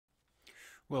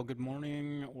Well, good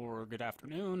morning or good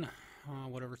afternoon,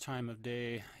 whatever time of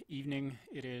day, evening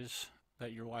it is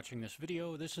that you're watching this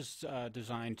video. This is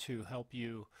designed to help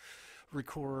you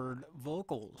record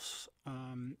vocals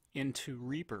into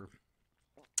Reaper.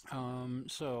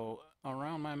 So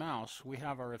around my mouse, we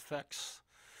have our effects.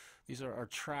 These are our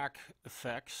track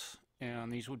effects,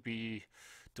 and these would be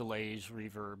delays,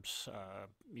 reverbs,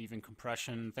 even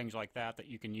compression, things like that that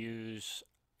you can use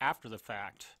after the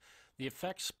fact. The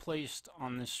effects placed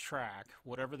on this track,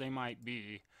 whatever they might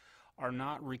be, are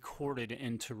not recorded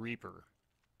into Reaper.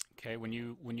 Okay, when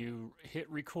you hit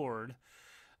record,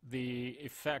 the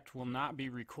effect will not be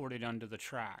recorded onto the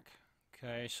track.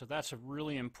 Okay, so that's a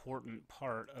really important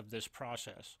part of this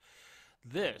process.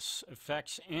 This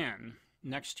effects in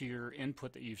next to your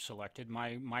input that you've selected.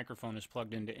 My microphone is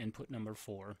plugged into input number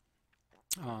 4.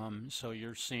 So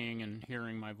you're seeing and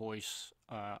hearing my voice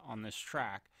on this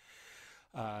track.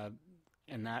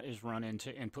 And that is run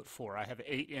into input 4. I have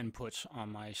 8 inputs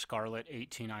on my Scarlett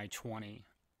 18i20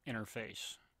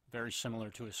 interface, very similar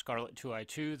to a Scarlett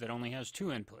 2i2 that only has 2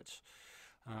 inputs.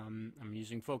 I'm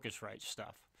using Focusrite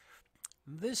stuff.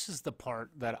 This is the part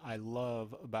that I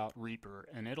love about Reaper,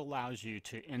 and it allows you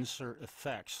to insert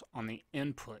effects on the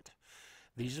input.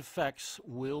 These effects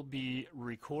will be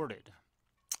recorded.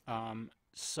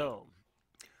 So,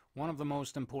 one of the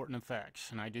most important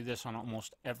effects, and I do this on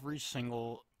almost every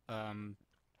single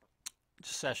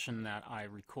session that I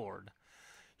record.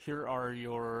 Here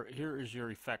is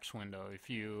your effects window. If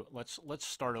you let's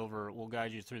start over. We'll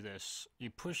guide you through this. You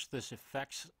push this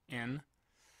effects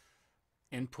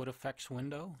input effects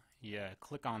window. Yeah,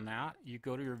 click on that. You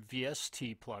go to your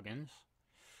VST plugins,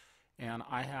 and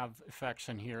I have effects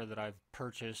in here that I've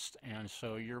purchased, and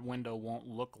so your window won't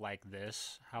look like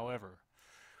this. However,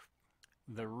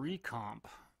 the recomp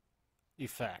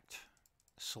effect,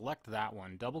 select that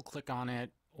one, double click on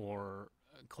it or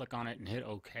click on it and hit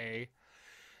OK.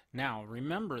 Now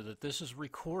remember that this is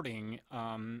recording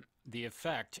the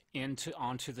effect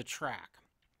onto the track.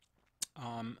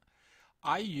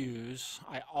 I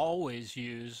always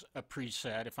use a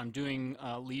preset. If I'm doing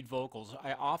lead vocals,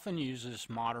 I often use this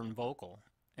Modern Vocal,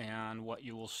 and what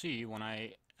you will see when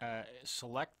I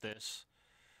select this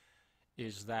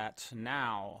is that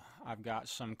now I've got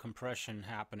some compression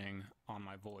happening on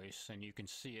my voice, and you can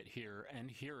see it here and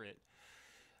hear it.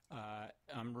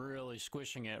 I'm really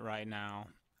squishing it right now.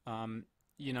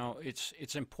 You know,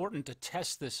 it's important to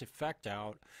test this effect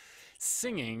out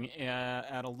singing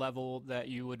at a level that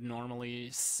you would normally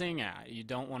sing at. You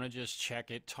don't want to just check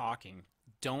it talking.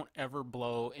 Don't ever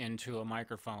blow into a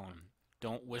microphone.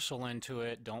 Don't whistle into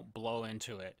it. Don't blow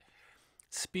into it.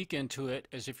 Speak into it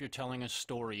as if you're telling a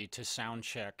story to sound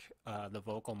check the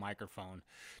vocal microphone.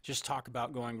 Just talk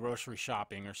about going grocery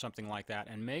shopping or something like that,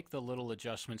 and make the little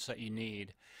adjustments that you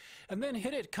need. And then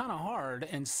hit it kind of hard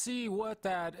and see what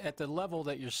that, at the level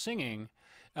that you're singing,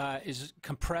 is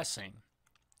compressing.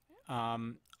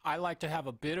 I like to have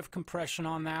a bit of compression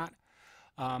on that.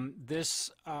 This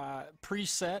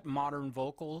preset Modern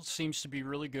Vocal seems to be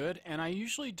really good, and I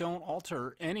usually don't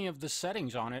alter any of the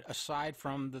settings on it aside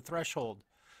from the threshold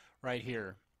right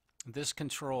here. This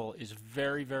control is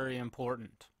very, very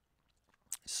important.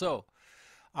 So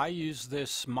I use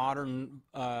this Modern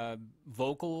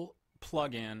Vocal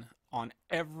plugin on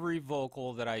every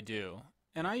vocal that I do,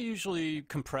 and I usually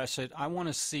compress it. I want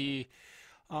to see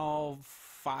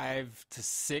 5 to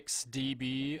 6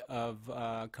 dB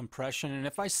of compression, and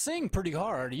if I sing pretty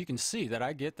hard, you can see that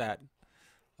I get that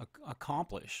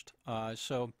accomplished.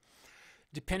 So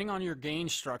depending on your gain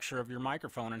structure of your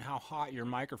microphone and how hot your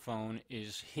microphone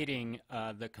is hitting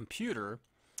the computer,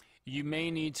 you may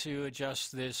need to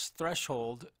adjust this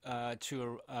threshold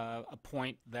to a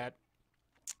point that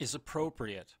is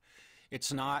appropriate.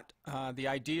 It's not, the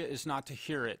idea is not to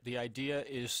hear it. The idea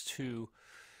is to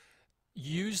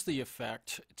use the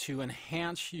effect to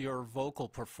enhance your vocal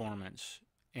performance.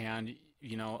 And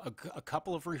you know, a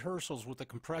couple of rehearsals with the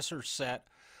compressor set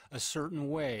a certain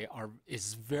way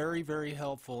is very, very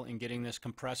helpful in getting this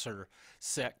compressor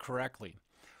set correctly.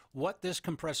 What this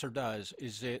compressor does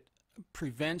is it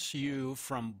prevents you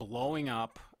from blowing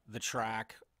up the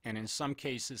track, and in some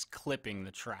cases clipping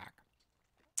the track.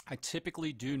 I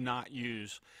typically do not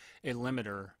use a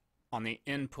limiter on the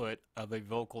input of a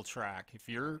vocal track. If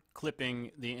you're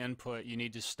clipping the input, you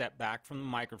need to step back from the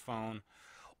microphone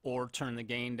or turn the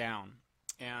gain down.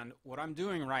 And what I'm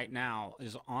doing right now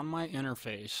is on my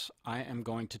interface, I am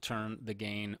going to turn the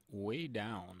gain way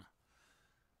down.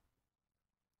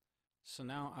 So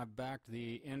now I've backed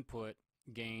the input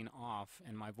gain off,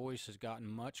 and my voice has gotten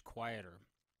much quieter.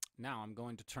 Now I'm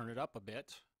going to turn it up a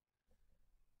bit.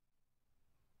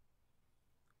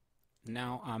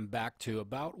 Now I'm back to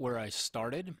about where I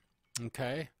started,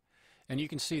 okay? And you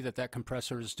can see that that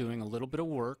compressor is doing a little bit of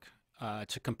work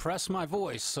to compress my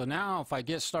voice. So now if I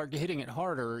start hitting it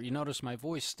harder, you notice my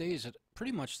voice stays at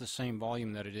pretty much the same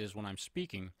volume that it is when I'm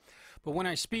speaking. But when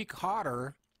I speak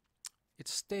hotter, it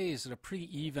stays at a pretty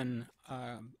even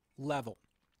level.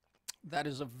 That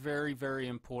is a very, very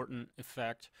important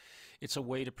effect. It's a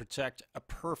way to protect a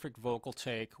perfect vocal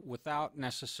take without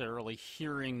necessarily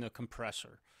hearing the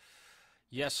compressor.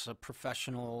 Yes, a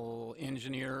professional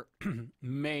engineer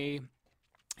may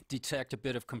detect a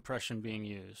bit of compression being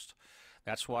used.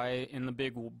 That's why in the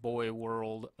big boy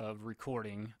world of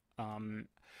recording,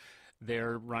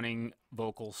 they're running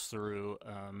vocals through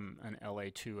an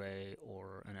LA2A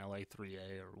or an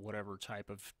LA3A or whatever type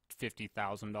of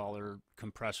 $50,000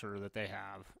 compressor that they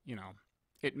have. You know,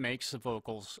 it makes the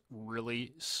vocals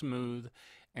really smooth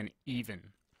and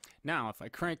even. Now, if I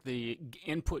crank the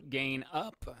input gain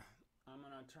up, I'm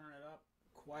going to turn it up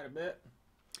quite a bit.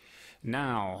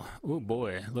 Now, oh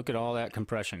boy, look at all that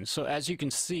compression. So as you can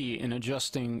see in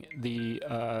adjusting the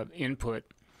input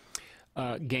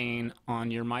gain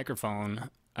on your microphone,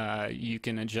 you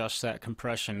can adjust that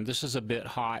compression. This is a bit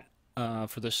hot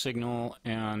for the signal,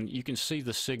 and you can see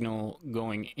the signal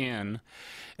going in.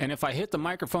 And if I hit the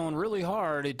microphone really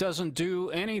hard, it doesn't do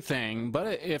anything.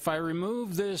 But if I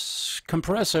remove this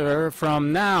compressor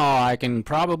from now, I can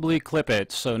probably clip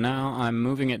it. So now I'm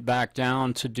moving it back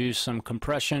down to do some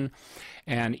compression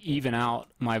and even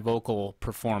out my vocal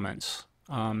performance.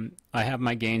 I have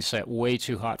my gain set way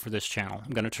too hot for this channel.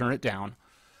 I'm going to turn it down.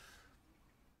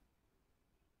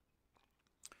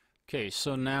 Okay,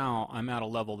 so now I'm at a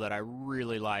level that I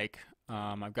really like.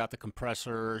 I've got the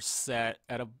compressor set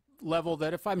at a level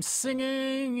that if I'm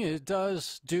singing, it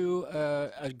does do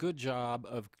a good job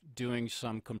of doing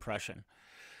some compression.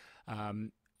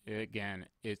 Again,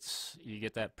 you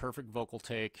get that perfect vocal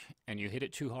take, and you hit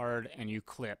it too hard and you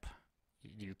clip.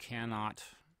 You cannot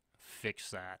fix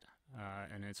that.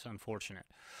 And it's unfortunate.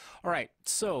 All right,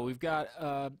 so we've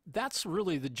got that's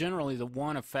really generally the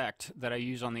one effect that I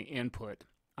use on the input.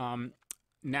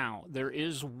 Now there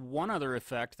is one other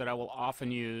effect that I will often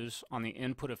use on the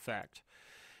input effect,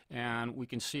 and we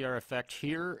can see our effect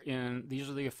here. These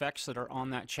are the effects that are on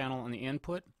that channel on the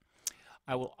input.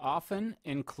 I will often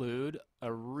include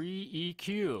a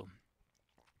re-EQ,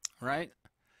 right?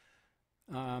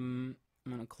 I'm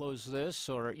going to close this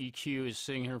so our EQ is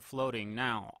sitting here floating.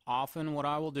 Now, often what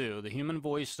I will do, the human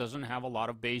voice doesn't have a lot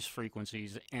of bass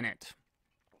frequencies in it.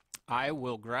 I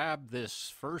will grab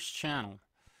this first channel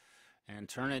and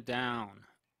turn it down,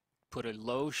 put a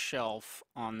low shelf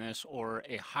on this or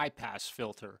a high pass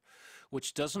filter,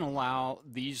 which doesn't allow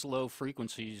these low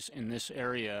frequencies in this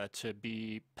area to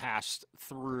be passed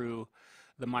through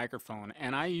the microphone.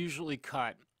 And I usually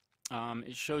cut.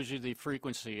 It shows you the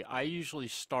frequency. I usually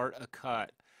start a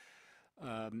cut,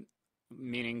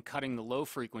 meaning cutting the low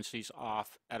frequencies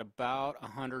off at about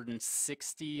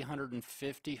 160,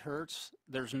 150 hertz.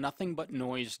 There's nothing but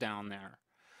noise down there.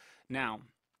 Now,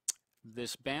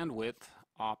 this bandwidth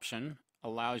option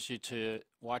allows you to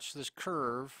watch this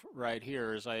curve right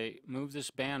here. As I move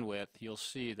this bandwidth, you'll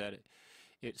see that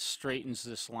it straightens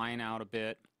this line out a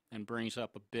bit and brings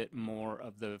up a bit more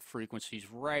of the frequencies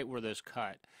right where there's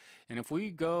cut. And if we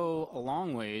go a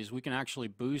long ways, we can actually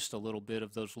boost a little bit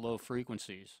of those low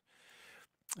frequencies.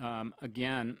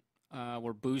 Again,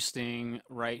 we're boosting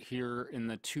right here in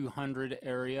the 200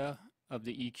 area of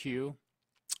the EQ.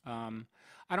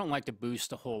 I don't like to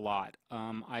boost a whole lot.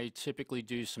 I typically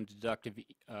do some deductive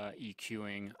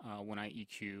EQing when I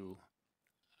EQ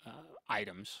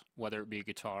items, whether it be a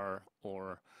guitar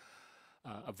or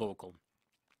a vocal.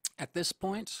 At this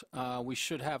point, we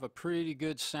should have a pretty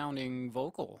good sounding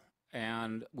vocal,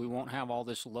 and we won't have all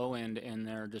this low end in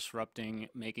there disrupting,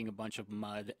 making a bunch of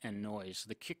mud and noise.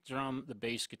 The kick drum, the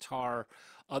bass guitar,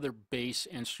 other bass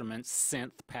instruments,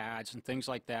 synth pads, and things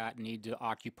like that need to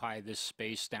occupy this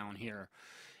space down here.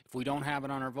 If we don't have it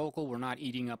on our vocal, we're not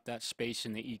eating up that space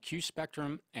in the EQ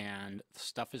spectrum, and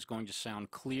stuff is going to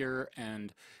sound clear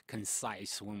and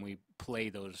concise when we play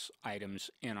those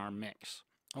items in our mix.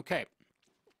 Okay.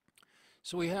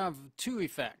 So we have two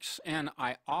effects, and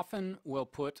I often will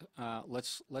put,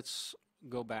 let's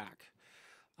go back.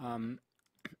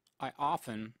 I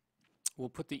often will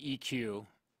put the EQ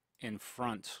in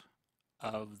front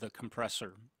of the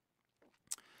compressor.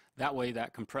 That way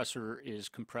that compressor is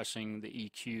compressing the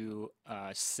EQ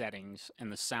settings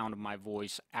and the sound of my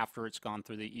voice after it's gone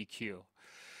through the EQ.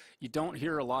 You don't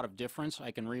hear a lot of difference.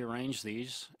 I can rearrange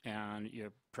these, and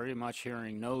you're pretty much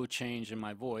hearing no change in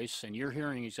my voice, and you're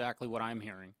hearing exactly what I'm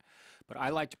hearing. But I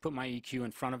like to put my EQ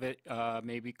in front of it,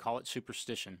 maybe call it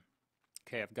superstition.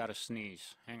 Okay, I've got to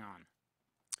sneeze. Hang on.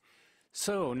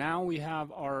 So now we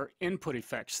have our input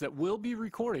effects that will be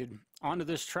recorded onto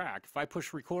this track. If I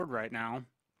push record right now,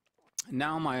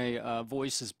 my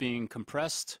voice is being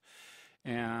compressed,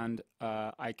 and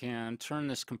I can turn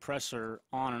this compressor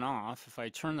on and off. If I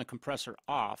turn the compressor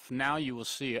off, now you will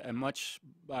see a much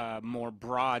more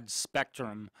broad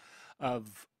spectrum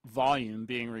of volume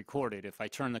being recorded. If I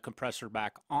turn the compressor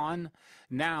back on,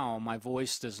 now my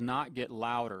voice does not get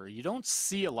louder. You don't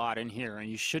see a lot in here, and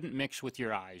you shouldn't mix with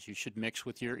your eyes. You should mix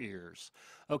with your ears.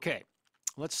 Okay,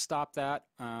 let's stop that.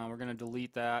 We're going to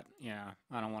delete that. Yeah,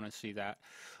 I don't want to see that.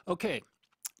 Okay,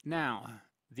 now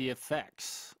the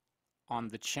effects on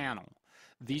the channel.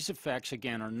 These effects,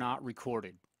 again, are not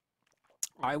recorded.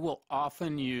 I will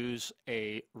often use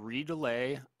a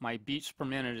redelay. My beats per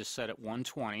minute is set at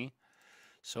 120.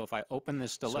 So if I open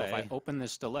this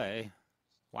delay,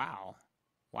 wow,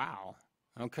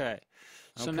 okay.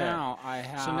 So now I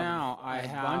have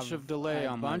a bunch of delay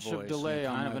on my voice,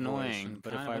 kind of annoying.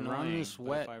 But if I run this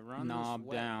wet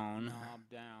knob down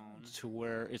to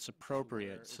where it's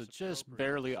appropriate, so just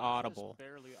barely audible.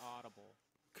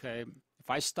 Okay. If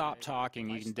I stop talking,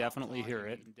 you can definitely hear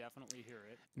it.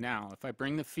 Now, if I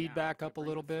bring the feedback up a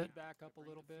little bit,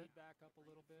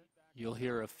 you'll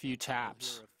hear a few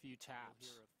taps.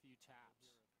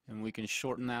 And we can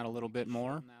shorten that a little bit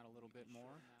more,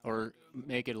 or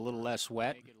make it a little less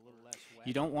wet.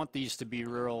 You don't want these to be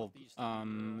real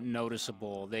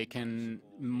noticeable. They can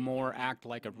more act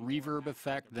like a reverb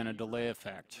effect than a delay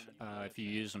effect if you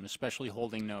use them, especially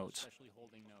holding notes.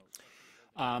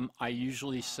 I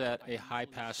usually set a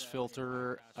high-pass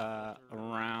filter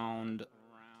around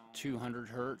 200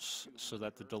 hertz so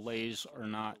that the delays are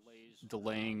not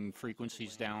delaying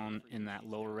frequencies down in that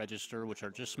lower register, which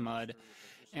are just mud.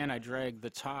 And I drag the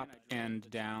top end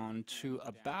down to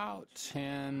about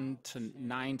 9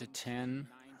 to 10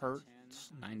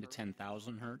 hertz, 9 to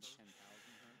 10,000 hertz.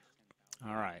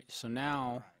 All right, so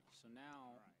now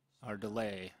our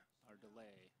delay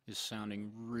is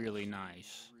sounding really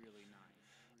nice.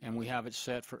 And we have it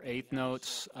set for eighth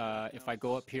notes. If I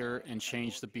go up here and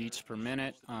change the beats per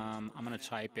minute, I'm going to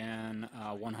type in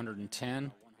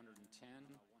 110.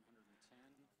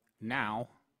 Now,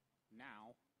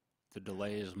 the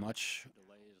delay is much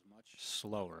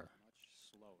slower,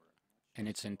 and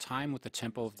it's in time with the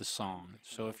tempo of the song.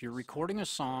 So if you're recording a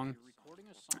song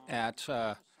at,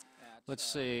 let's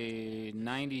say,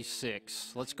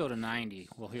 96, let's go to 90,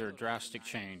 we'll hear a drastic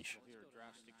change.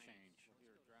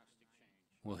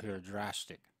 We'll hear a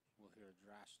drastic.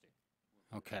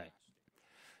 Okay.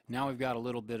 Now we've got a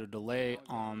little bit of delay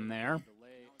on there.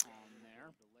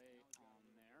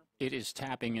 It is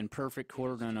tapping in perfect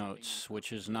quarter notes,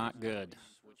 which is not good.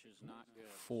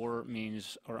 4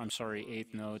 means, or I'm sorry,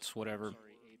 eighth notes, whatever.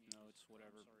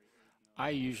 I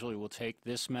usually will take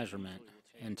this measurement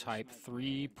and type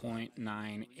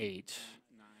 3.98.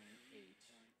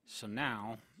 So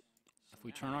now, if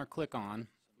we turn our click on,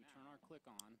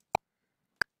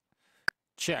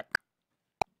 check.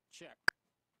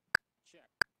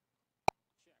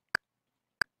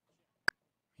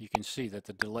 You can see that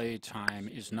the delay time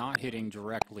is not hitting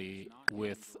directly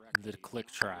with the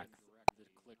click track.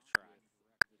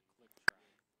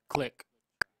 Click.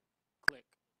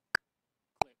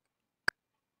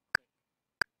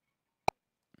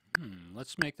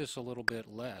 Let's make this a little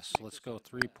bit less. Let's go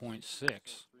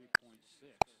 3.6.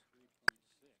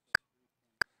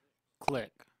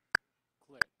 Click.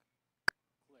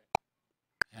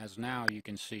 As now you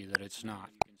can see that it's not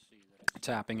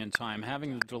tapping in time.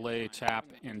 Having the delay tap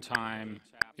in time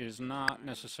is not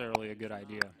necessarily a good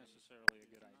idea.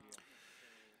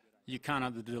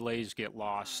 The delays get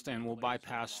lost, and we'll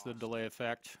bypass the delay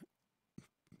effect.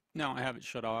 Now I have it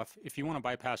shut off. If you want to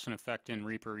bypass an effect in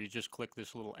Reaper, you just click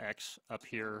this little X up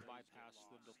here.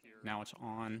 Now it's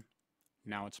on.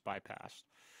 Now it's bypassed.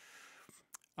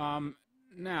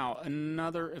 Now,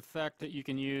 another effect that you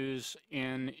can use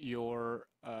in your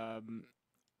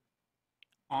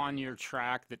on your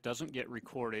track that doesn't get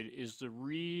recorded is the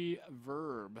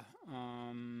reverb.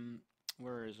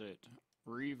 Where is it?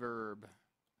 Reverb.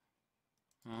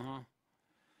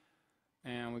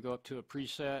 And we go up to a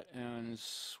preset and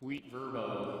Sweet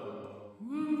Verbo.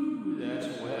 Woo, that's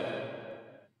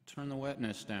wet. Turn the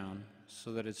wetness down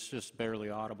so that it's just barely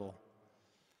audible.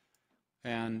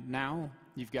 And now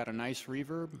you've got a nice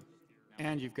reverb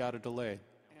and you've got a delay.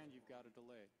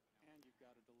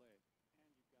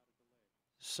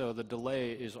 So the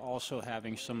delay is also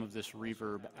having some of this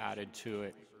reverb added to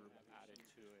it.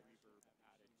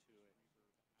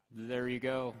 There you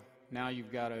go. Now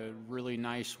you've got a really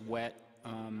nice wet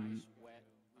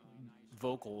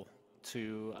vocal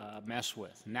to mess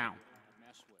with. Now,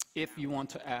 if you want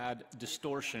to add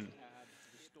distortion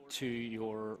to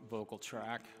your vocal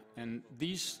track, and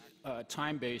these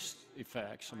time-based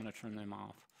effects, I'm going to turn them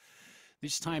off.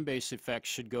 These time-based effects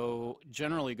should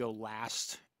generally go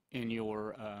last in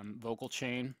your vocal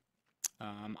chain.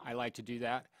 I like to do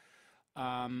that.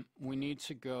 We need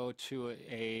to go to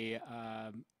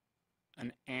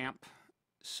an amp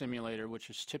simulator, which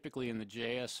is typically in the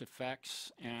JS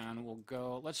effects, and we'll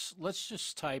go. Let's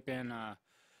just type in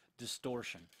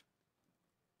distortion.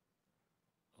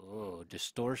 Oh,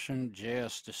 distortion,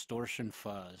 JS distortion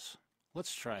fuzz.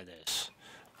 Let's try this.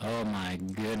 Oh my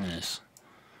goodness.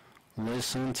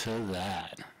 Listen to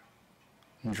that.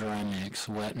 Dry mix,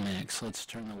 wet mix. Let's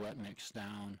turn the wet mix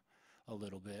down a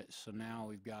little bit. So now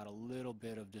we've got a little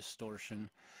bit of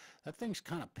distortion. That thing's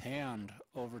kind of panned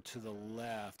over to the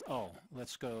left. Oh,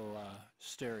 let's go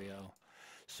stereo.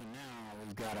 So now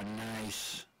we've got a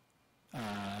nice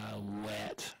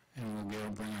wet, and we'll go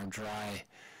bring our dry.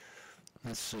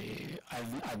 Let's see.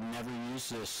 I've never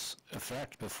used this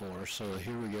effect before, so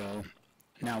here we go.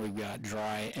 Now we've got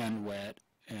dry and wet,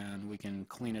 and we can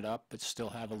clean it up but still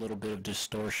have a little bit of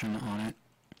distortion on it.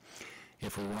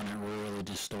 If we want it really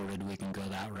distorted, we can go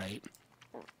that right.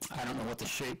 I don't know what the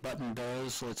shape button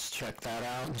does. Let's check that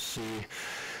out and see.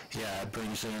 Yeah, it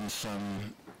brings in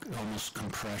some almost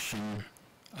compression.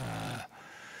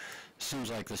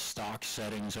 Seems like the stock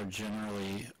settings are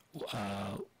generally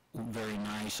very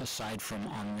nice. Aside from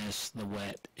on this, the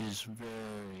wet is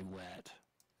very wet.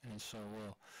 And so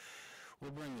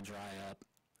we'll bring the dry up.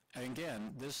 And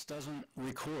again, this doesn't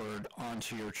record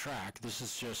onto your track. This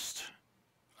is just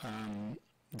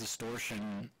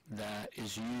distortion that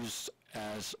is used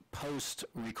as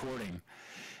post-recording.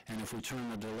 And if we turn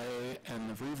the delay and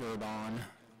the reverb on,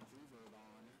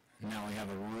 now we have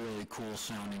a really cool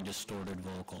sounding distorted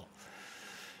vocal.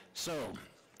 So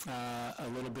a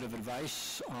little bit of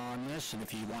advice on this, and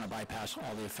if you want to bypass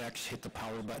all the effects, hit the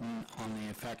power button on the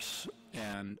effects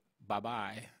and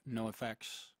bye-bye, no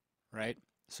effects, right?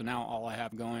 So now all I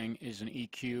have going is an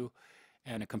EQ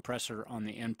and a compressor on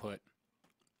the input,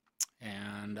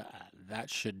 and that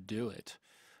should do it.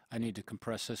 I need to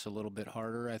compress this a little bit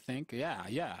harder, I think.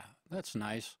 Yeah, that's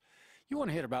nice. You want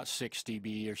to hit about 6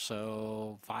 dB or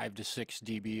so, 5 to 6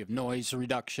 dB of noise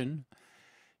reduction.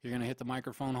 You're going to hit the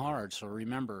microphone hard, so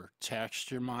remember,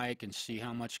 test your mic and see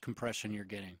how much compression you're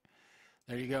getting.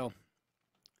 There you go.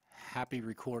 Happy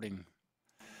recording.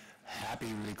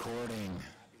 Happy recording.